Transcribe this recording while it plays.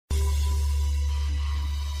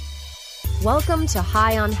Welcome to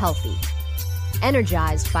High on Healthy,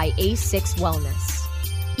 energized by A6 Wellness.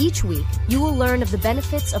 Each week, you will learn of the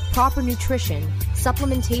benefits of proper nutrition,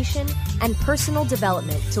 supplementation, and personal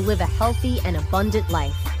development to live a healthy and abundant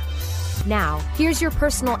life. Now, here's your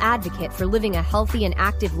personal advocate for living a healthy and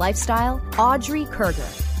active lifestyle, Audrey Kerger.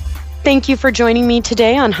 Thank you for joining me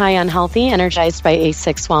today on High on Healthy, energized by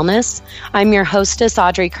A6 Wellness. I'm your hostess,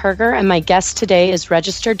 Audrey Kerger, and my guest today is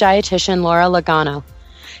registered dietitian Laura Lagno.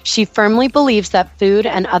 She firmly believes that food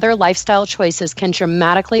and other lifestyle choices can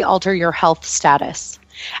dramatically alter your health status.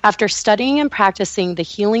 After studying and practicing the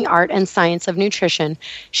healing art and science of nutrition,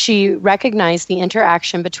 she recognized the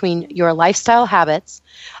interaction between your lifestyle habits,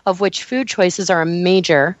 of which food choices are a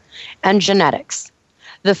major, and genetics.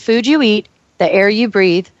 The food you eat, the air you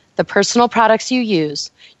breathe, the personal products you use,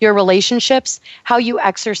 your relationships, how you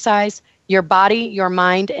exercise, your body, your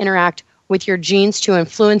mind interact with your genes to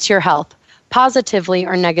influence your health, positively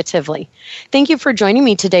or negatively. Thank you for joining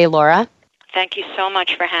me today, Laura. Thank you so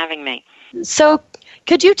much for having me. So,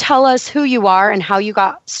 could you tell us who you are and how you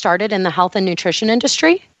got started in the health and nutrition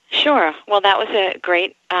industry? Sure. Well, that was a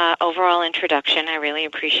great overall introduction. I really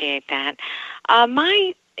appreciate that.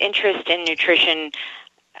 My interest in nutrition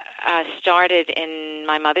started in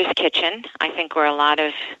my mother's kitchen. I think where a lot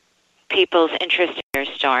of people's interest here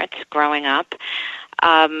starts growing up.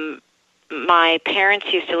 My parents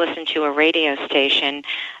used to listen to a radio station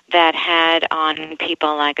that had on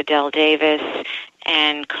people like Adele Davis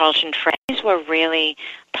and Carlton Frey. These were really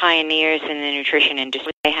pioneers in the nutrition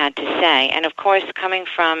industry, they had to say. And of course, coming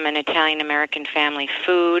from an Italian-American family,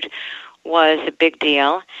 food was a big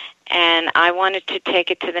deal. And I wanted to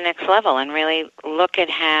take it to the next level and really look at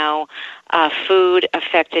how food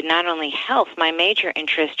affected not only health. My major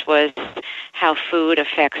interest was how food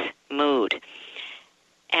affects mood.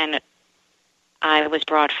 And I was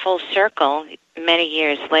brought full circle many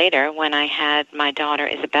years later when I had my daughter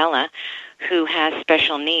Isabella, who has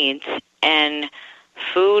special needs, and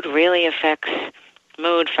food really affects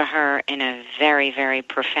mood for her in a very, very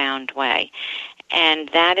profound way. And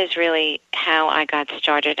that is really how I got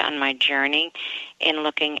started on my journey in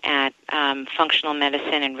looking at functional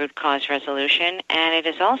medicine and root cause resolution. And it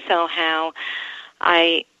is also how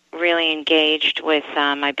I really engaged with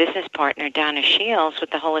my business partner, Donna Shields,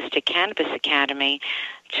 with the Holistic Cannabis Academy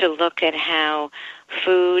to look at how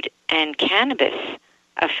food and cannabis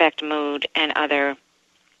affect mood and other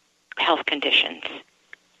health conditions.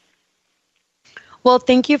 Well,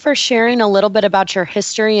 thank you for sharing a little bit about your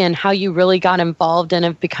history and how you really got involved and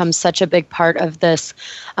have become such a big part of this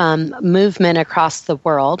movement across the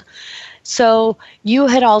world. So you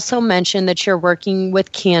had also mentioned that you're working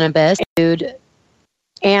with cannabis, food,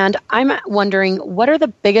 and I'm wondering, what are the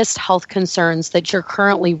biggest health concerns that you're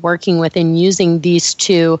currently working with in using these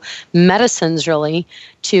two medicines really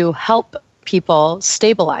to help people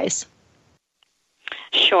stabilize?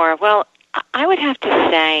 Sure. Well, I would have to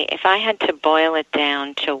say, if I had to boil it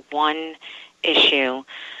down to one issue,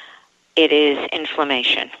 it is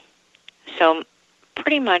inflammation. So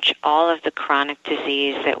pretty much all of the chronic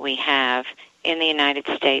disease that we have in the United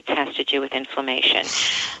States has to do with inflammation.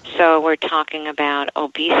 So we're talking about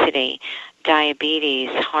obesity,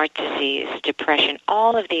 diabetes, heart disease, depression.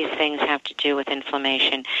 All of these things have to do with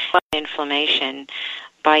inflammation. Inflammation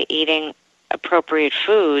by eating appropriate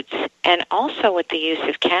foods and also with the use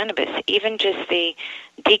of cannabis, even just the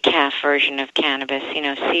decaf version of cannabis,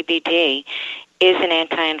 CBD, is an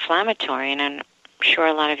anti-inflammatory. And I'm sure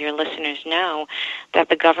a lot of your listeners know that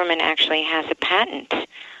the government actually has a patent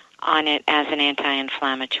on it as an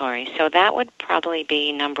anti-inflammatory. So that would probably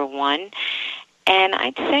be number one. And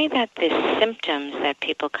I'd say that the symptoms that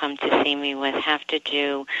people come to see me with have to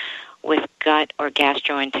do with gut or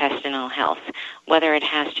gastrointestinal health, whether it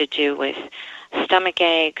has to do with stomach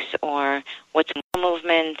aches or what's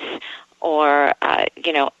movements or,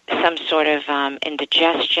 some sort of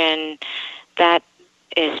indigestion. That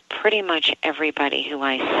is pretty much everybody who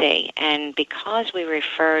I see. And because we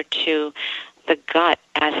refer to the gut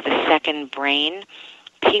as the second brain,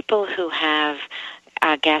 people who have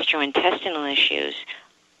gastrointestinal issues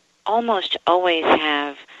almost always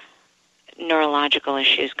have neurological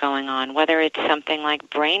issues going on, whether it's something like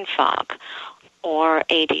brain fog or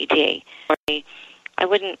ADD. I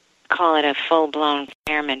wouldn't call it a full-blown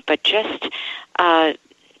impairment, but just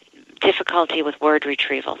difficulty with word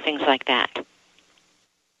retrieval, things like that.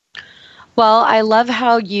 Well, I love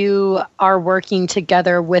how you are working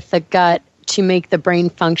together with the gut to make the brain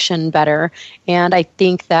function better. And I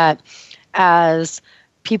think that as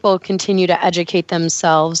people continue to educate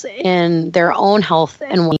themselves in their own health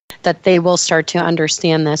and that they will start to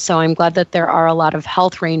understand this. So I'm glad that there are a lot of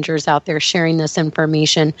health rangers out there sharing this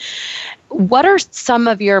information. What are some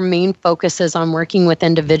of your main focuses on working with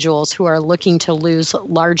individuals who are looking to lose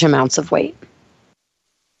large amounts of weight?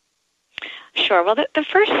 Sure. Well, the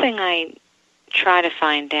first thing I try to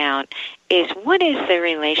find out is what is the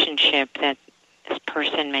relationship that this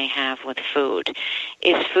person may have with food.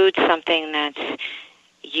 Is food something that's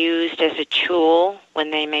used as a tool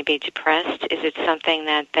when they may be depressed? Is it something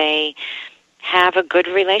that they have a good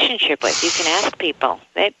relationship with? You can ask people.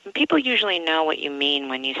 People usually know what you mean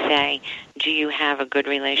when you say, do you have a good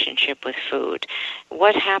relationship with food?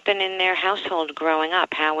 What happened in their household growing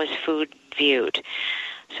up? How was food viewed?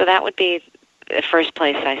 So that would be the first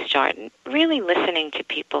place I start. Really listening to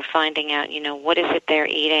people, finding out, what is it they're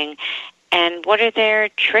eating and what are their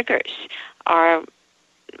triggers.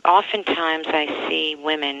 Oftentimes I see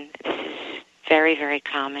women, this is very, very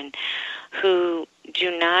common, who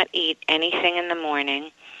do not eat anything in the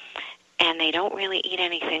morning, and they don't really eat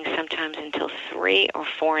anything sometimes until 3 or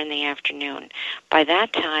 4 in the afternoon. By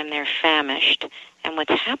that time, they're famished, and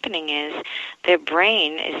what's happening is their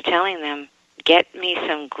brain is telling them, get me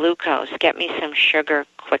some glucose, get me some sugar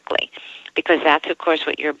quickly, because that's, of course,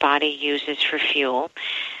 what your body uses for fuel.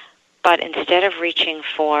 But instead of reaching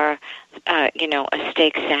for, a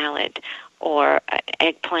steak salad or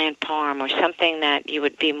eggplant parm or something that you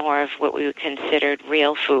would be more of what we would consider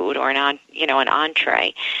real food or an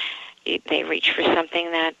entree, they reach for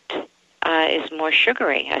something that is more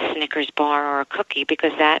sugary, a Snickers bar or a cookie,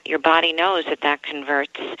 because that your body knows that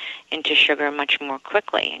converts into sugar much more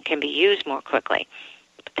quickly and can be used more quickly.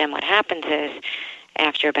 But then what happens is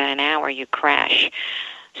after about an hour you crash.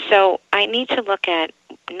 So I need to look at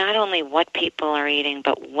not only what people are eating,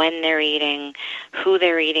 but when they're eating, who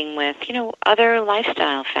they're eating with, other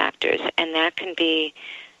lifestyle factors, and that can be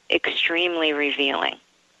extremely revealing.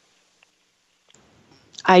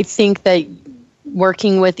 I think that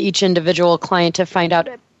working with each individual client to find out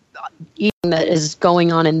eating that is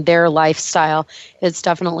going on in their lifestyle is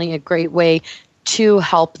definitely a great way to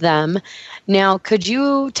help them. Now, could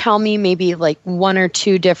you tell me maybe like 1 or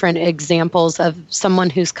 2 different examples of someone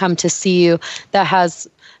who's come to see you that has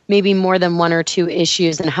maybe more than 1 or 2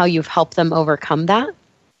 issues and how you've helped them overcome that?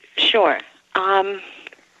 Sure.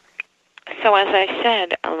 So as I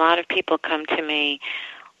said, a lot of people come to me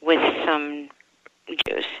with some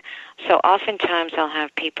issues. So oftentimes I'll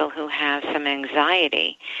have people who have some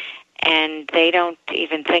anxiety, and they don't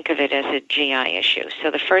even think of it as a GI issue. So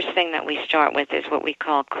the first thing that we start with is what we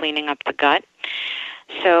call cleaning up the gut.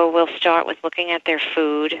 So we'll start with looking at their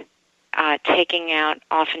food, taking out,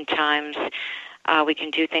 oftentimes, we can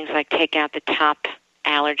do things like take out the top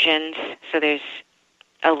allergens. So there's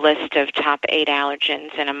a list of top 8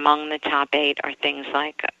 allergens, and among the top 8 are things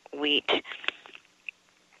like wheat,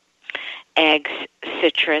 eggs,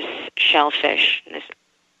 citrus, shellfish. There's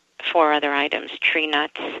 4 other items, tree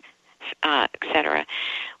nuts, etc.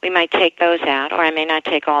 We might take those out, or I may not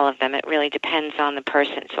take all of them. It really depends on the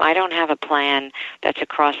person. So I don't have a plan that's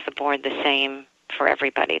across the board the same for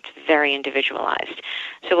everybody. It's very individualized.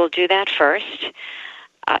 So we'll do that first.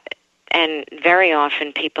 And very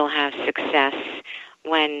often people have success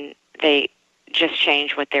when they just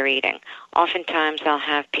change what they're eating. Oftentimes I'll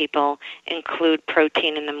have people include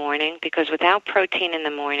protein in the morning, because without protein in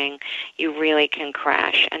the morning, you really can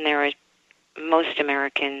crash. And most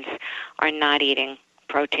Americans are not eating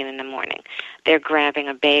protein in the morning. They're grabbing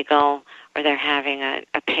a bagel, or they're having a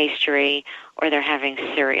pastry, or they're having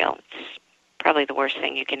cereal. It's probably the worst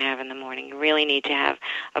thing you can have in the morning. You really need to have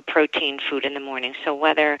a protein food in the morning. So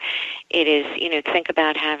whether it is, think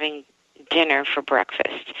about having dinner for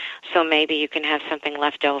breakfast. So maybe you can have something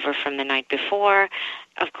left over from the night before.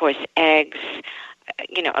 Of course, eggs,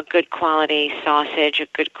 a good quality sausage, a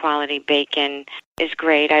good quality bacon is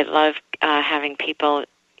great. I love having people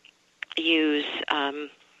use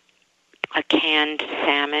a canned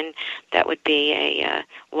salmon. That would be a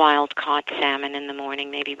wild-caught salmon in the morning,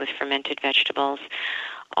 maybe with fermented vegetables.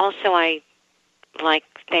 Also, I like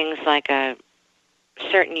things like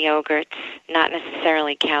certain yogurts, not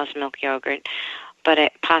necessarily cow's milk yogurt,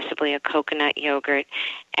 but possibly a coconut yogurt.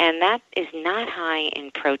 And that is not high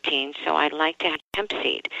in protein, so I'd like to have hemp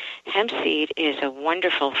seed. Hemp seed is a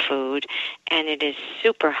wonderful food, and it is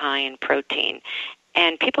super high in protein.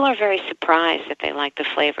 And people are very surprised that they like the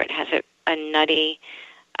flavor. It has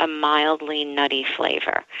a mildly nutty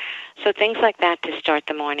flavor. So things like that to start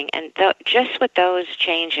the morning. And just with those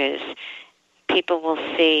changes, people will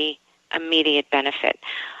see immediate benefit.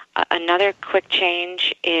 Another quick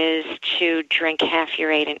change is to drink half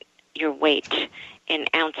your weight in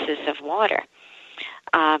ounces of water.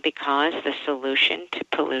 because the solution to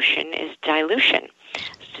pollution is dilution.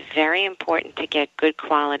 It's very important to get good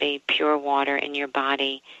quality, pure water in your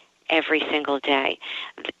body every single day.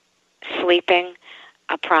 Sleeping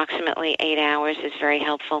approximately 8 hours is very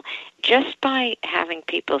helpful. Just by having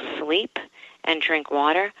people sleep and drink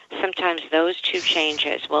water, sometimes those two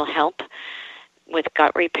changes will help with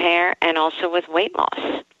gut repair and also with weight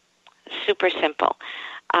loss. Super simple.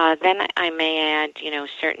 Then I may add,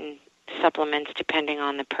 certain supplements depending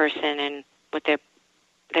on the person and what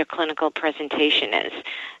their clinical presentation is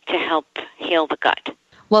to help heal the gut.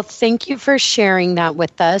 Well, thank you for sharing that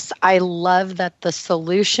with us. I love that the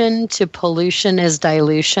solution to pollution is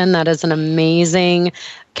dilution. That is an amazing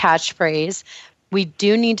catchphrase. We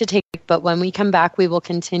do need to take, but when we come back, we will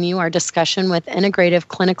continue our discussion with integrative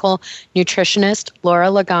clinical nutritionist Laura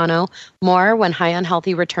Lagno. More when High on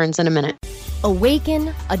Healthy returns in a minute.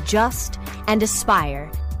 Awaken, adjust, and aspire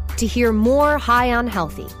to hear more High on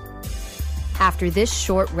Healthy after this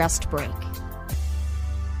short rest break.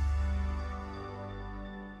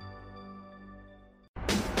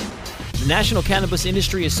 The National Cannabis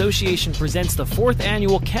Industry Association presents the 4th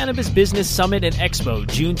Annual Cannabis Business Summit and Expo,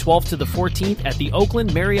 June 12th to the 14th at the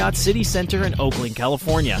Oakland Marriott City Center in Oakland,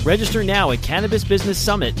 California. Register now at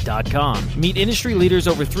cannabisbusinesssummit.com. Meet industry leaders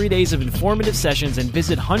over 3 days of informative sessions and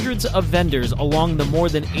visit hundreds of vendors along the more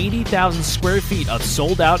than 80,000 square feet of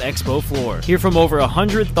sold-out expo floor. Hear from over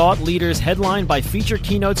 100 thought leaders headlined by featured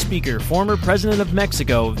keynote speaker, former President of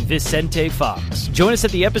Mexico, Vicente Fox. Join us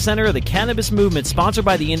at the epicenter of the cannabis movement, sponsored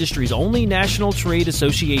by the industry's only national trade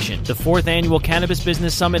association. The 4th Annual Cannabis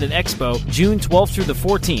Business Summit and Expo, June 12th through the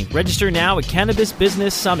 14th. Register now at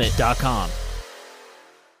cannabisbusinesssummit.com.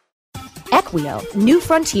 Equio, New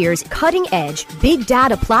Frontier's cutting-edge big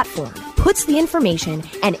data platform, puts the information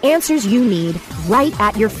and answers you need right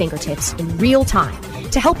at your fingertips in real time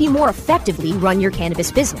to help you more effectively run your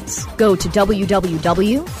cannabis business. Go to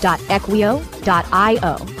www.equio.io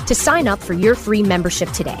to sign up for your free membership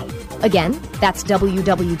today. Again, that's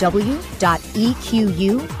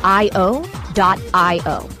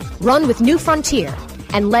www.equio.io. Run with New Frontier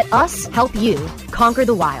and let us help you conquer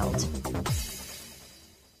the wild.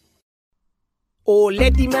 Oh,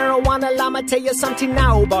 let the marijuana llama tell you something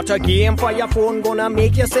now about a game for your phone gonna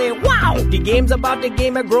make you say, wow! The game's about the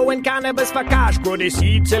game of growing cannabis for cash. Grow the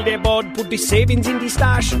seed, sell the bud, put the savings in the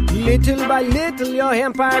stash. Little by little, your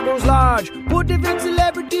empire grows large. Put different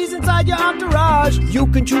celebrities inside your entourage. You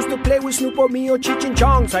can choose to play with Snoop or me or Cheech and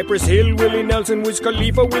Chong, Cypress Hill, Willie Nelson, Wiz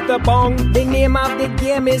Khalifa with a bong. The name of the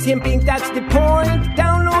game is Hemp Inc., that's the point.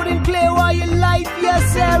 Download and play while you light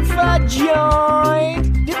yourself a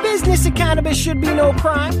joint. The business of cannabis should be no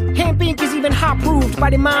crime. Hemp Inc. is even hot-proofed by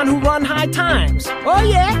the man who run High Times. Oh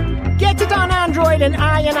yeah? Get it on Android and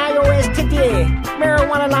iOS today.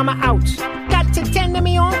 Marijuana llama out. Got to tend to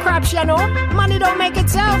me own crops, you know. Money don't make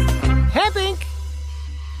itself. Hemp Inc.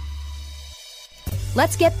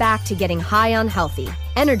 Let's get back to getting high on healthy,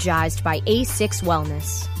 energized by A6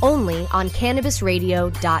 Wellness, only on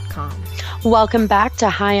CannabisRadio.com. Welcome back to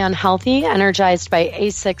High on Healthy, energized by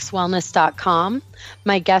A6Wellness.com.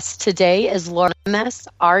 My guest today is Laura MS,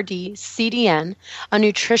 RD, CDN, a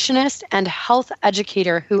nutritionist and health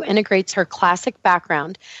educator who integrates her classic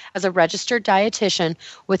background as a registered dietitian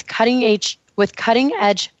with cutting-edge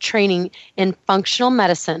training in functional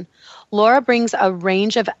medicine. Laura brings a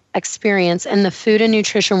range of experience in the food and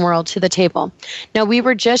nutrition world to the table. Now, we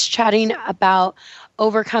were just chatting about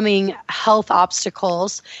overcoming health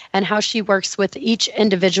obstacles and how she works with each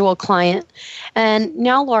individual client. And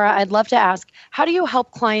now, Laura, I'd love to ask, how do you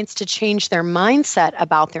help clients to change their mindset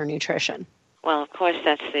about their nutrition? Well, of course,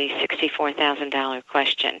 that's the $64,000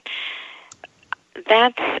 question.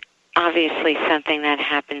 That's obviously something that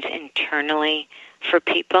happens internally for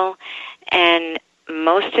people, and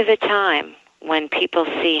most of the time, when people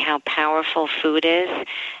see how powerful food is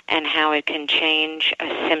and how it can change a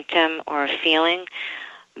symptom or a feeling,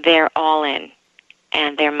 they're all in,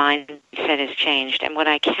 and their mindset is changed. And what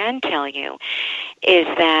I can tell you is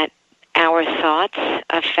that our thoughts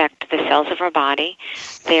affect the cells of our body.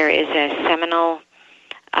 There is a seminal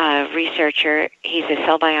researcher. He's a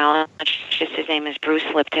cell biologist. His name is Bruce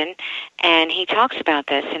Lipton, and he talks about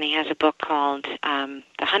this, and he has a book called The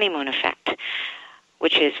Honeymoon Effect,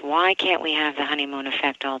 which is why can't we have the honeymoon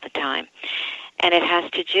effect all the time? And it has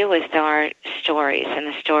to do with our stories and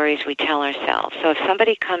the stories we tell ourselves. So if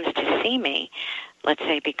somebody comes to see me, let's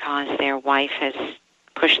say because their wife has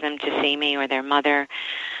pushed them to see me, or their mother,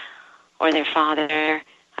 or their father,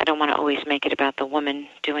 I don't want to always make it about the woman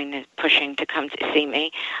doing the pushing to come to see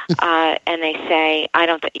me, and they say,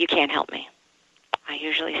 you can't help me. I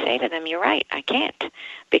usually say to them, you're right, I can't.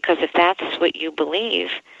 Because if that's what you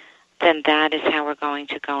believe, then that is how we're going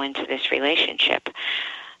to go into this relationship.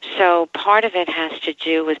 So part of it has to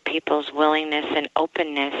do with people's willingness and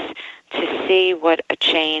openness to see what a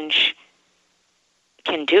change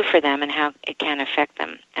can do for them and how it can affect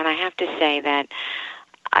them. And I have to say that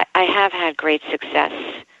I have had great success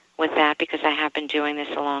with that because I have been doing this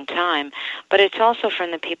a long time. But it's also from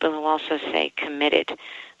the people who also say committed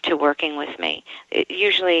to working with me.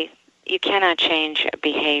 Usually you cannot change a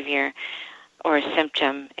behavior or a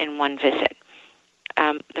symptom in one visit.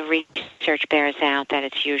 The research bears out that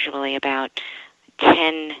it's usually about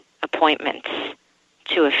 10 appointments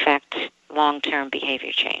to affect long-term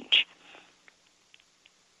behavior change.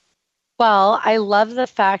 Well, I love the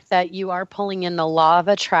fact that you are pulling in the law of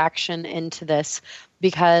attraction into this,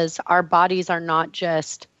 because our bodies are not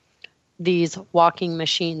just these walking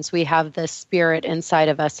machines. We have this spirit inside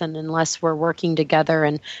of us, and unless we're working together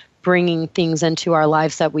and bringing things into our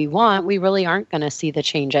lives that we want, we really aren't going to see the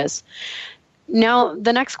changes. Now,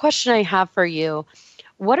 the next question I have for you,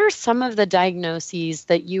 what are some of the diagnoses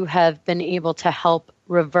that you have been able to help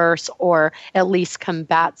reverse or at least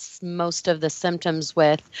combat most of the symptoms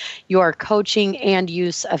with your coaching and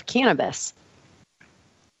use of cannabis?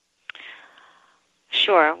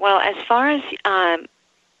 Sure. Well, as far as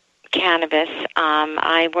cannabis,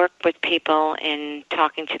 I work with people in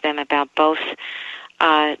talking to them about both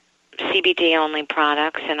CBD-only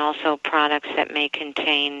products and also products that may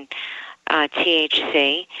contain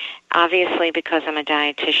THC. Obviously, because I'm a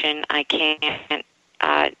dietitian, I can't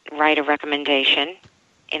write a recommendation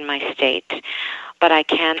in my state, but I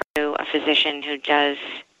can do a physician who does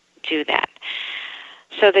do that.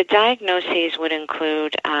 So the diagnoses would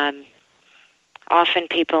include, often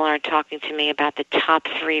people are talking to me about the top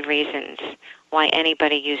 3 reasons why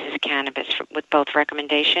anybody uses cannabis with both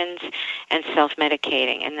recommendations and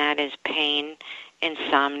self-medicating, and that is pain,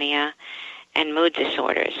 insomnia, and mood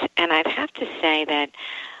disorders. And I'd have to say that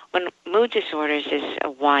when mood disorders is a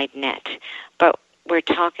wide net, but we're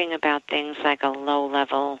talking about things like a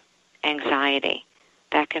low-level anxiety.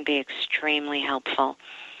 That can be extremely helpful.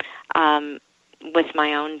 With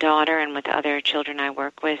my own daughter and with other children I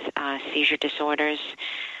work with, seizure disorders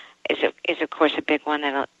is of course a big one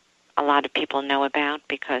that a lot of people know about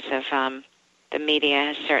because of the media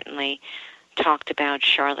has certainly talked about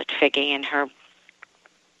Charlotte Figge and her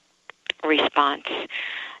response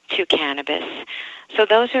to cannabis. So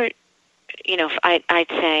those are, I'd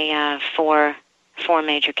say four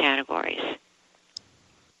major categories.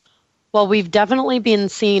 Well, we've definitely been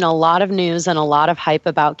seeing a lot of news and a lot of hype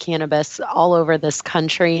about cannabis all over this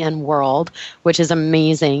country and world, which is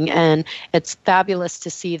amazing. And it's fabulous to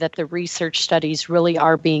see that the research studies really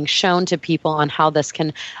are being shown to people on how this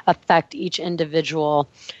can affect each individual,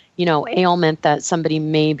 ailment that somebody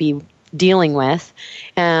may be dealing with.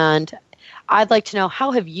 And I'd like to know,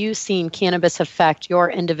 how have you seen cannabis affect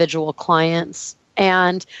your individual clients?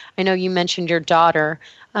 And I know you mentioned your daughter.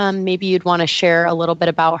 Maybe you'd want to share a little bit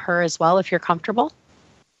about her as well, if you're comfortable.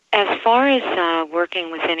 As far as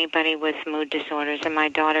working with anybody with mood disorders, and my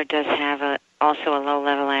daughter does have also a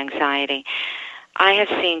low-level anxiety, I have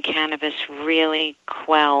seen cannabis really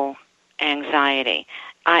quell anxiety.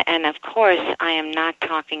 And of course, I am not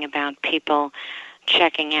talking about people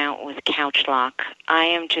checking out with couch lock. I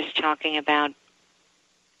am just talking about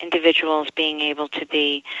individuals being able to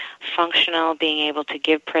be functional, being able to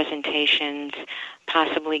give presentations,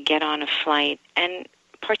 possibly get on a flight, and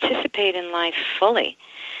participate in life fully.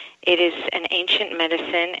 It is an ancient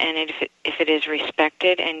medicine, and if it is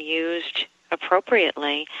respected and used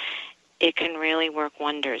appropriately, it can really work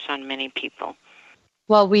wonders on many people.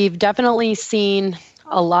 Well, we've definitely seen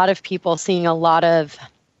a lot of people seeing a lot of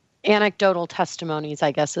anecdotal testimonies,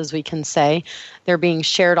 I guess, as we can say. They're being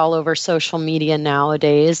shared all over social media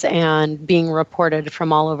nowadays and being reported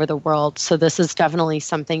from all over the world. So this is definitely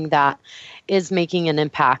something that is making an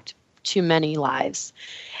impact to many lives.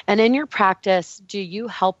 And in your practice, do you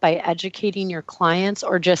help by educating your clients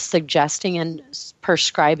or just suggesting and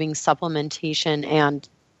prescribing supplementation and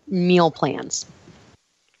meal plans?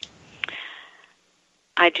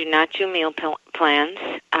 I do not do meal plans.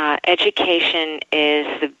 Education is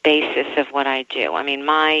the basis of what I do. I mean,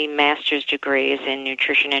 my master's degree is in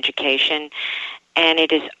nutrition education, and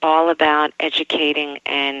it is all about educating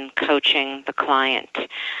and coaching the client.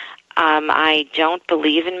 I don't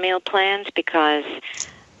believe in meal plans because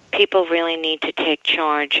people really need to take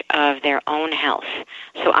charge of their own health.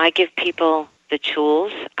 So I give people the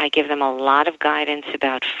tools. I give them a lot of guidance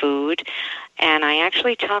about food, and I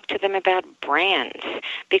actually talk to them about brands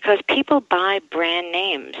because people buy brand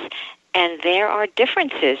names, And there are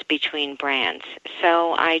differences between brands.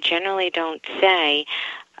 So I generally don't say,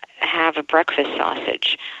 have a breakfast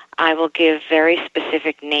sausage. I will give very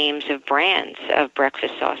specific names of brands of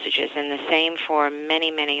breakfast sausages, and the same for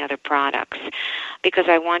many, many other products, because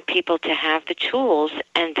I want people to have the tools,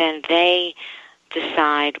 and then they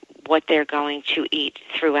decide what they're going to eat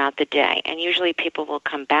throughout the day. And usually people will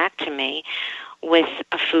come back to me with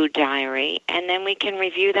a food diary, and then we can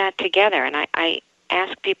review that together. And I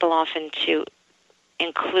ask people often to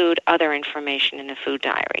include other information in the food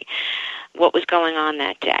diary. What was going on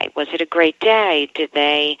that day? Was it a great day? Did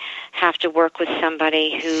they have to work with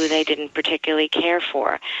somebody who they didn't particularly care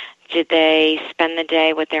for? Did they spend the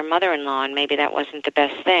day with their mother-in-law and maybe that wasn't the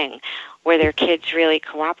best thing? Were their kids really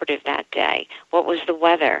cooperative that day? What was the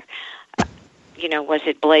weather? Was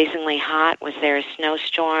it blazingly hot? Was there a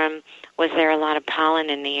snowstorm? Was there a lot of pollen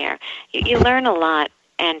in the air? You learn a lot,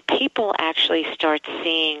 and people actually start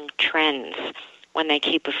seeing trends when they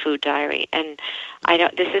keep a food diary. And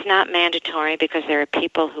this is not mandatory because there are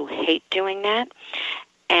people who hate doing that.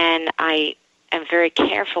 And I am very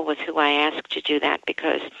careful with who I ask to do that,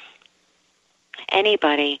 because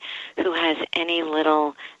anybody who has any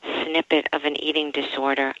little snippet of an eating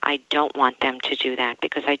disorder, I don't want them to do that,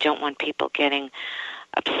 because I don't want people getting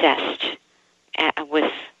obsessed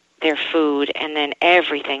with their food, and then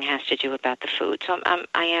everything has to do about the food. So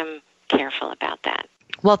I am careful about that.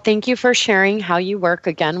 Well, thank you for sharing how you work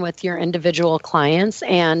again with your individual clients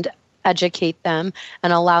and educate them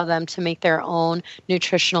and allow them to make their own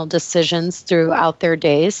nutritional decisions throughout their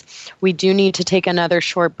days. We do need to take another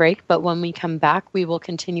short break, but when we come back, we will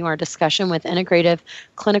continue our discussion with integrative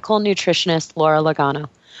clinical nutritionist Laura Lagno.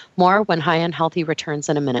 More when High on Healthy returns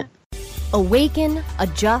in a minute. Awaken,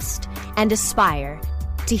 adjust, and aspire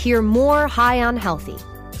to hear more High on Healthy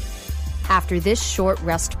after this short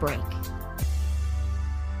rest break.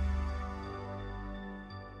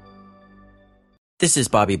 This is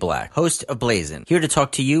Bobby Black, host of Blazin', here to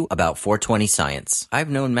talk to you about 420 Science.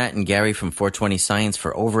 I've known Matt and Gary from 420 Science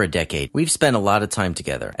for over a decade. We've spent a lot of time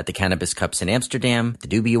together at the Cannabis Cups in Amsterdam, the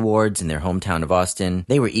Doobie Awards in their hometown of Austin.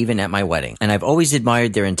 They were even at my wedding. And I've always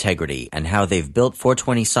admired their integrity and how they've built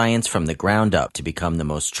 420 Science from the ground up to become the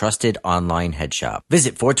most trusted online head shop.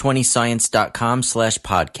 Visit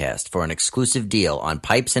 420science.com/podcast for an exclusive deal on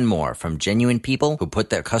pipes and more from genuine people who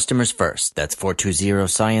put their customers first. That's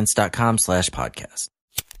 420science.com/podcast.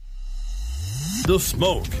 The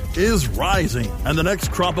smoke is rising, and the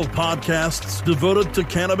next crop of podcasts devoted to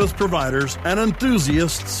cannabis providers and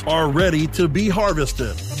enthusiasts are ready to be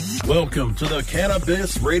harvested. Welcome to the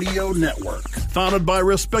Cannabis Radio Network, founded by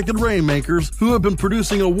respected rainmakers who have been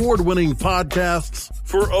producing award-winning podcasts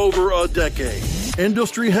for over a decade.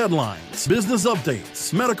 Industry headlines, business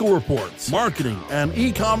updates, medical reports, marketing, and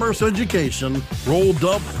e-commerce education rolled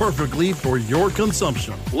up perfectly for your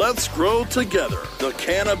consumption. Let's grow together. The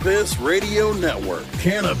Cannabis Radio Network.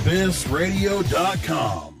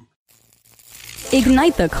 CannabisRadio.com.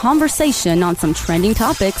 Ignite the conversation on some trending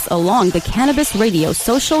topics along the Cannabis Radio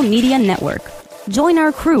social media network. Join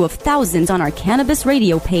our crew of thousands on our Cannabis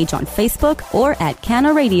Radio page on Facebook or at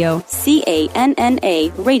Canna Radio, CANNA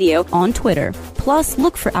Radio on Twitter. Plus,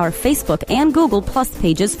 look for our Facebook and Google Plus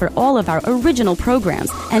pages for all of our original programs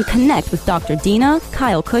and connect with Dr. Dina,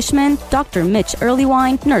 Kyle Cushman, Dr. Mitch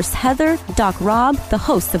Earlywine, Nurse Heather, Doc Rob, the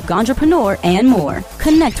host of Ganjapreneur, and more.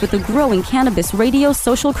 Connect with the growing Cannabis Radio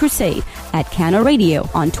social crusade at Canna Radio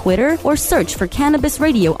on Twitter or search for Cannabis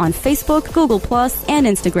Radio on Facebook, Google Plus, and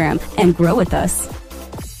Instagram and grow with us.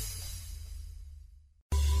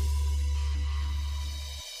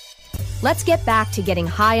 Let's get back to getting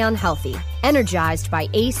high on healthy, energized by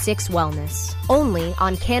A6 Wellness, only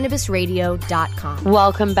on CannabisRadio.com.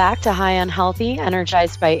 Welcome back to High on Healthy,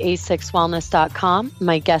 energized by A6Wellness.com.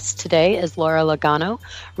 My guest today is Laura Lagno,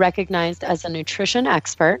 recognized as a nutrition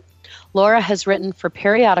expert. Laura has written for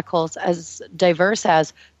periodicals as diverse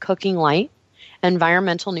as Cooking Light,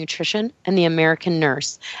 Environmental Nutrition, and The American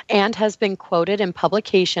Nurse, and has been quoted in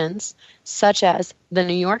publications such as The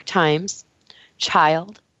New York Times,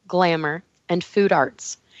 Child, Glamour, and Food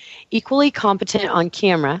Arts. Equally competent on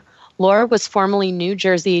camera, Laura was formerly New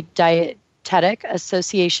Jersey Dietetic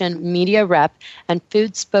Association media rep and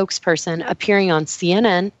food spokesperson, appearing on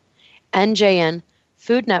CNN, NJN,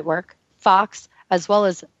 Food Network, Fox, as well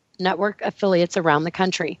as network affiliates around the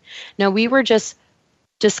country. Now, we were just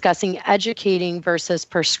discussing educating versus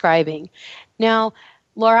prescribing. Now,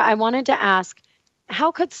 Laura, I wanted to ask, how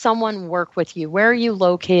could someone work with you? Where are you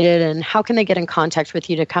located, and how can they get in contact with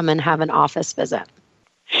you to come and have an office visit?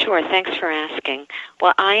 Sure, thanks for asking.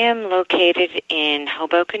 Well, I am located in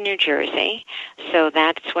Hoboken, New Jersey, so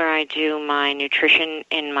that's where I do my nutrition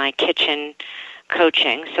in my kitchen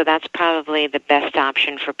coaching, so that's probably the best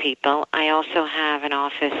option for people. I also have an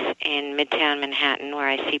office in Midtown Manhattan where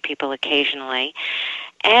I see people occasionally,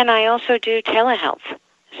 and I also do telehealth,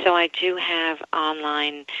 so I do have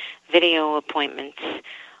online video appointments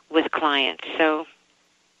with clients, so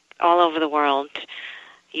all over the world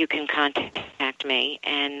you can contact me,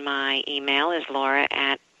 and my email is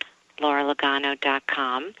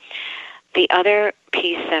laura@lauralagano.com. The other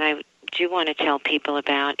piece that I do want to tell people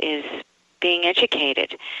about is being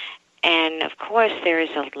educated. And, of course, there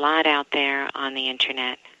is a lot out there on the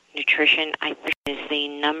Internet. Nutrition, I think, is the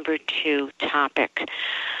number 2 topic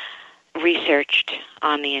researched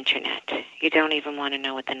on the Internet. You don't even want to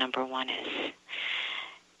know what the number 1 is.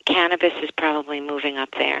 Cannabis is probably moving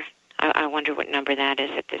up there. I wonder what number that is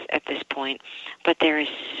at this point. But there is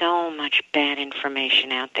so much bad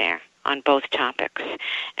information out there on both topics.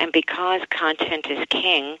 And because content is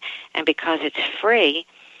king and because it's free,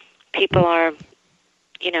 people are,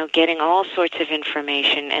 getting all sorts of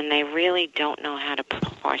information, and they really don't know how to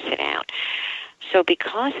parse it out. So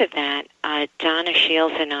because of that, Donna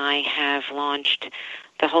Shields and I have launched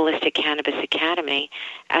the Holistic Cannabis Academy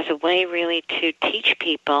as a way really to teach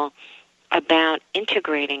people about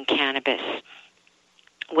integrating cannabis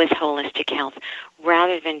with holistic health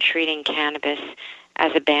rather than treating cannabis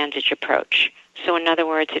as a bandage approach. So in other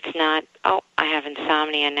words, it's not, I have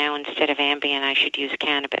insomnia, now instead of Ambien I should use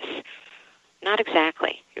cannabis. Not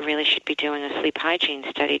exactly. You really should be doing a sleep hygiene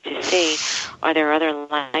study to see, are there other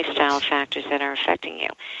lifestyle factors that are affecting you?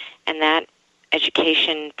 And that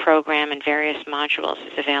education program and various modules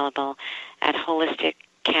is available at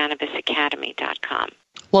holisticcannabisacademy.com.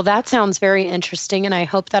 Well, that sounds very interesting, and I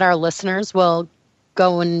hope that our listeners will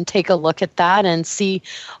go and take a look at that and see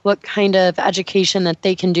what kind of education that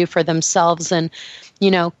they can do for themselves and,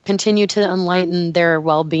 continue to enlighten their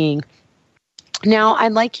well-being. Now,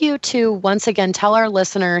 I'd like you to once again tell our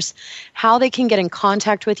listeners how they can get in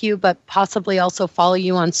contact with you, but possibly also follow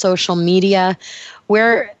you on social media.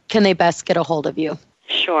 Where can they best get a hold of you?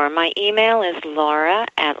 Sure. My email is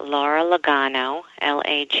laura@lauralagano,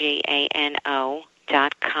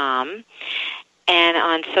 LAGANO.com. And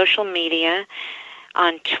on social media,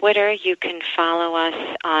 on Twitter, you can follow us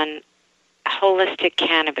on Holistic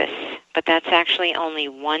Cannabis, but that's actually only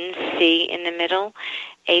one C in the middle,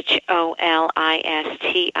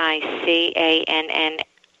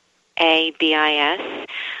 HOLISTICANNABIS.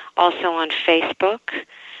 Also on Facebook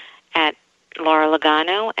at Laura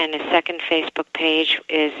Lagano, and the second Facebook page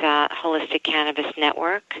is Holistic Cannabis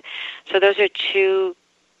Network. So those are 2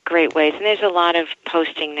 great ways. And there's a lot of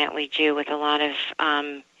posting that we do with a lot of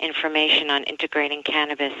information on integrating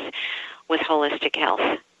cannabis with holistic health.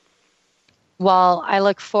 Well, I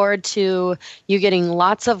look forward to you getting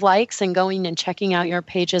lots of likes and going and checking out your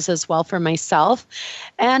pages as well for myself.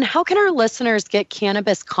 And how can our listeners get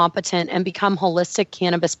cannabis competent and become holistic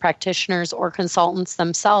cannabis practitioners or consultants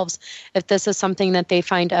themselves if this is something that they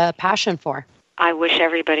find a passion for? I wish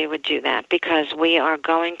everybody would do that, because we are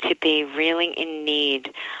going to be really in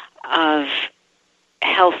need of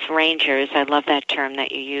health rangers. I love that term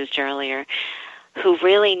that you used earlier, who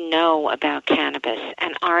really know about cannabis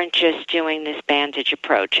and aren't just doing this bandage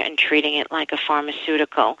approach and treating it like a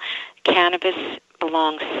pharmaceutical. Cannabis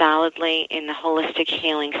belongs solidly in the holistic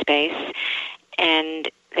healing space, and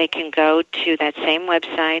they can go to that same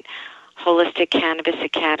website,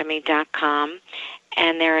 holisticcannabisacademy.com,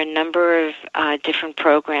 and there are a number of different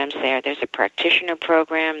programs there. There's a practitioner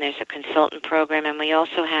program, there's a consultant program, and we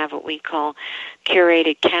also have what we call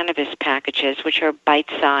curated cannabis packages, which are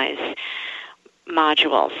bite-sized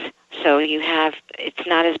modules. So it's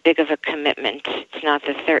not as big of a commitment. It's not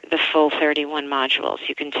the full 31 modules.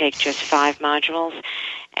 You can take just 5 modules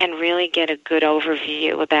and really get a good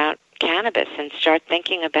overview about cannabis and start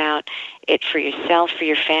thinking about it for yourself, for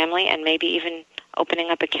your family, and maybe even opening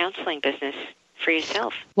up a counseling business for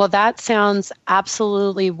yourself. Well, that sounds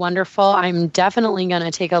absolutely wonderful. I'm definitely going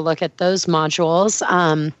to take a look at those modules.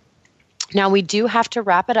 Now, we do have to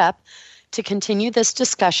wrap it up. To continue this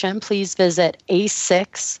discussion, please visit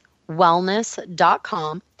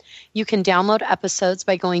a6wellness.com. You can download episodes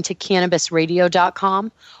by going to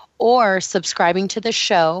cannabisradio.com or subscribing to the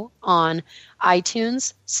show on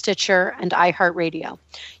iTunes, Stitcher, and iHeartRadio.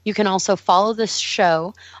 You can also follow this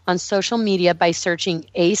show on social media by searching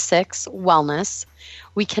A6 Wellness.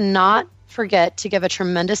 We cannot forget to give a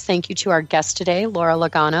tremendous thank you to our guest today, Laura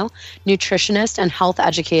Lagno, nutritionist and health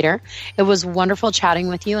educator. It was wonderful chatting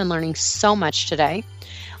with you and learning so much today.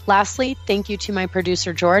 Lastly, thank you to my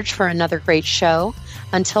producer, George, for another great show.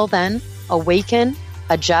 Until then, awaken,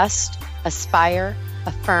 adjust, aspire,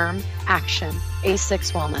 affirm, action.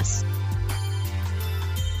 A6 Wellness.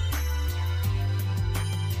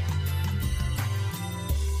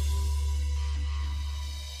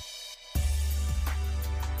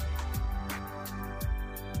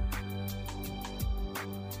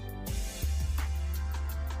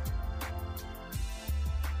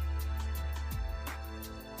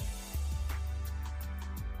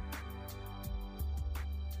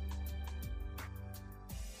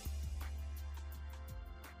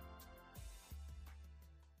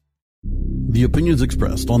 The opinions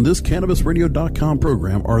expressed on this CannabisRadio.com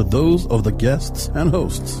program are those of the guests and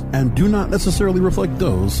hosts and do not necessarily reflect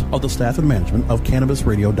those of the staff and management of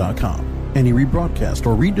CannabisRadio.com. Any rebroadcast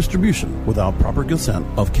or redistribution without proper consent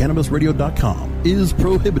of CannabisRadio.com is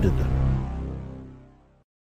prohibited.